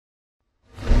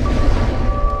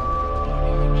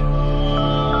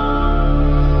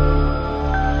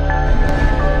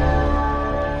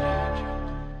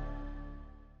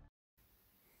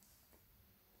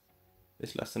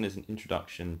This lesson is an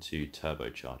introduction to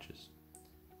turbochargers,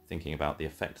 thinking about the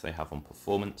effect they have on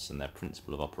performance and their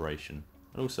principle of operation,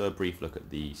 and also a brief look at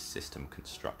the system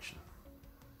construction.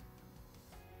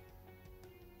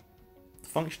 The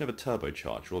function of a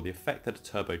turbocharger, or the effect that a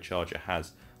turbocharger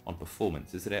has on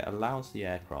performance, is that it allows the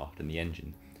aircraft and the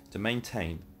engine to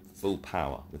maintain full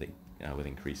power with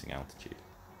increasing altitude.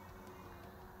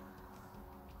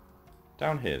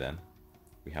 Down here then,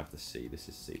 we have the sea. This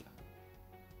is sea level.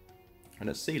 And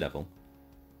at sea level,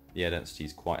 the air density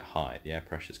is quite high, the air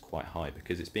pressure is quite high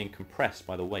because it's being compressed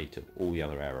by the weight of all the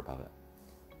other air above it.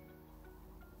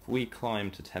 If we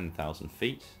climb to 10,000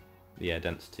 feet, the air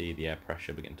density, the air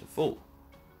pressure begin to fall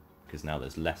because now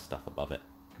there's less stuff above it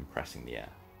compressing the air.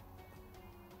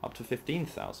 Up to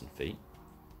 15,000 feet,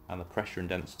 and the pressure and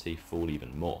density fall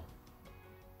even more.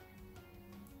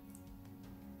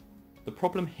 The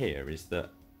problem here is that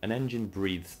an engine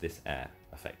breathes this air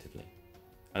effectively.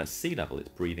 And at sea level it's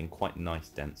breathing quite nice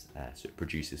dense air, so it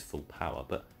produces full power,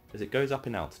 but as it goes up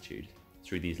in altitude,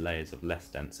 through these layers of less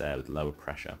dense air with lower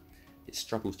pressure, it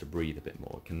struggles to breathe a bit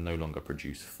more, it can no longer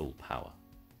produce full power.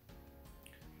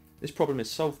 This problem is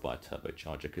solved by a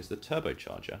turbocharger because the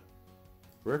turbocharger,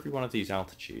 for every one of these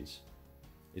altitudes,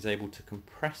 is able to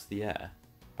compress the air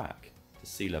back to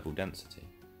sea level density.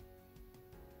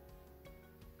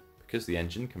 Because the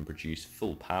engine can produce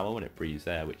full power when it breathes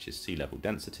air which is sea level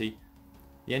density,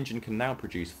 the engine can now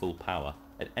produce full power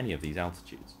at any of these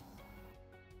altitudes.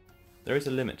 There is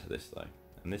a limit to this though,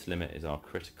 and this limit is our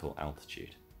critical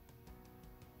altitude.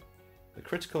 The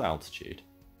critical altitude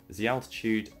is the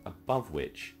altitude above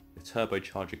which the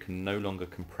turbocharger can no longer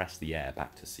compress the air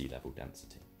back to sea level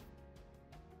density.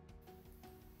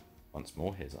 Once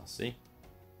more, here's our sea.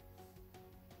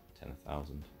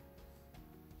 10,000,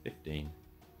 15,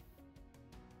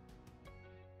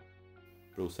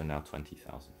 but also now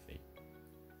 20,000 feet.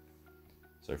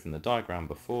 So from the diagram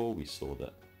before, we saw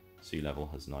that sea level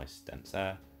has nice dense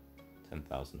air,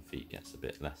 10,000 feet gets a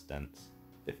bit less dense,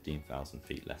 15,000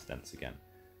 feet less dense again.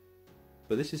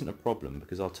 But this isn't a problem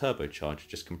because our turbocharger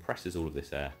just compresses all of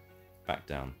this air back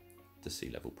down to sea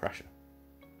level pressure.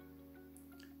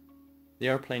 The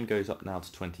aeroplane goes up now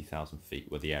to 20,000 feet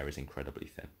where the air is incredibly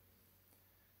thin.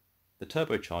 The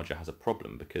turbocharger has a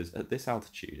problem because at this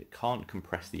altitude it can't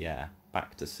compress the air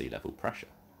back to sea level pressure.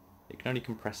 It can only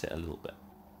compress it a little bit,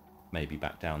 maybe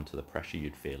back down to the pressure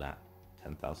you'd feel at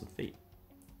 10,000 feet.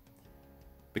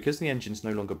 Because the engine's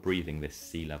no longer breathing this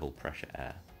sea level pressure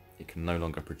air, it can no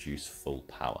longer produce full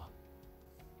power.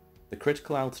 The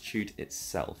critical altitude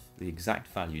itself, the exact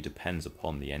value, depends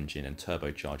upon the engine and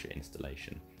turbocharger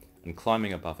installation, and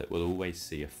climbing above it will always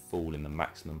see a fall in the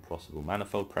maximum possible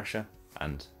manifold pressure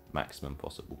and maximum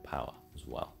possible power as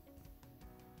well.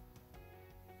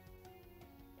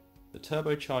 The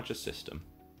turbocharger system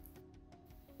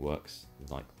works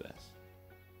like this.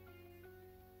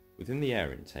 Within the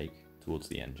air intake towards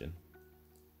the engine,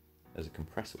 there's a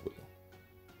compressor wheel.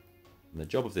 And the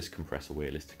job of this compressor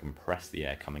wheel is to compress the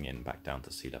air coming in back down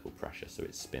to sea level pressure so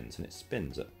it spins, and it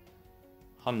spins at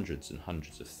hundreds and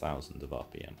hundreds of thousands of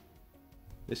RPM.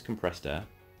 This compressed air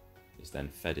is then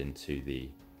fed into the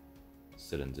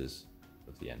cylinders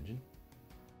of the engine.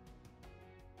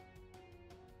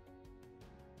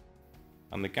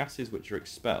 And the gases which are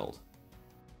expelled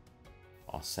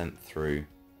are sent through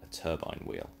a turbine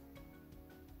wheel.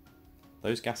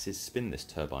 Those gases spin this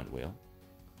turbine wheel,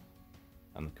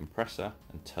 and the compressor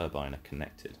and turbine are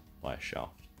connected by a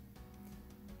shaft.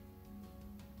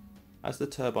 As the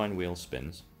turbine wheel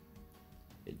spins,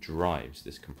 it drives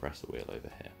this compressor wheel over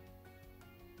here.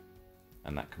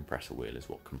 And that compressor wheel is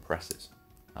what compresses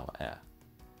our air.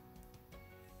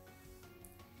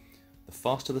 The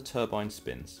faster the turbine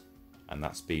spins, and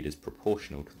that speed is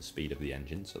proportional to the speed of the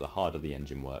engine, so the harder the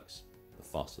engine works, the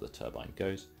faster the turbine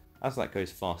goes. As that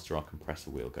goes faster, our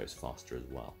compressor wheel goes faster as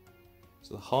well.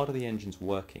 So the harder the engine's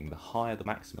working, the higher the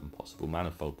maximum possible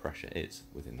manifold pressure is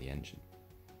within the engine.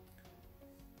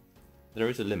 There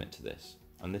is a limit to this,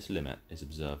 and this limit is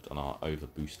observed on our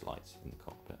overboost lights in the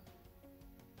cockpit.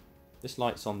 This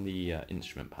light's on the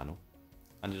instrument panel,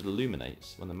 and it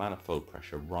illuminates when the manifold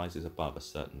pressure rises above a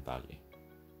certain value.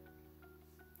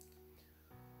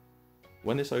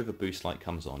 When this overboost light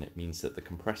comes on, it means that the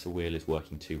compressor wheel is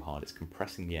working too hard, it's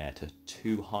compressing the air to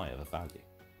too high of a value.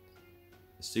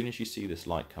 As soon as you see this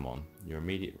light come on, your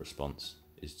immediate response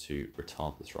is to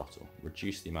retard the throttle,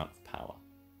 reduce the amount of power,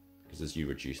 because as you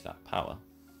reduce that power,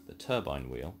 the turbine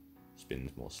wheel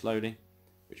spins more slowly,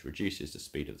 which reduces the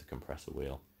speed of the compressor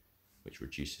wheel, which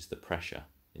reduces the pressure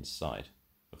inside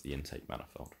of the intake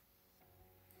manifold.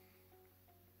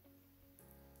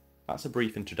 That's a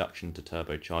brief introduction to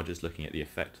turbochargers, looking at the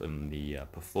effect on the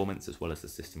performance as well as the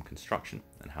system construction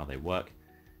and how they work.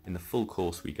 In the full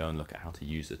course we go and look at how to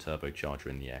use the turbocharger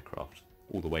in the aircraft,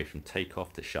 all the way from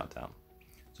takeoff to shutdown.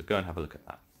 So go and have a look at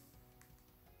that.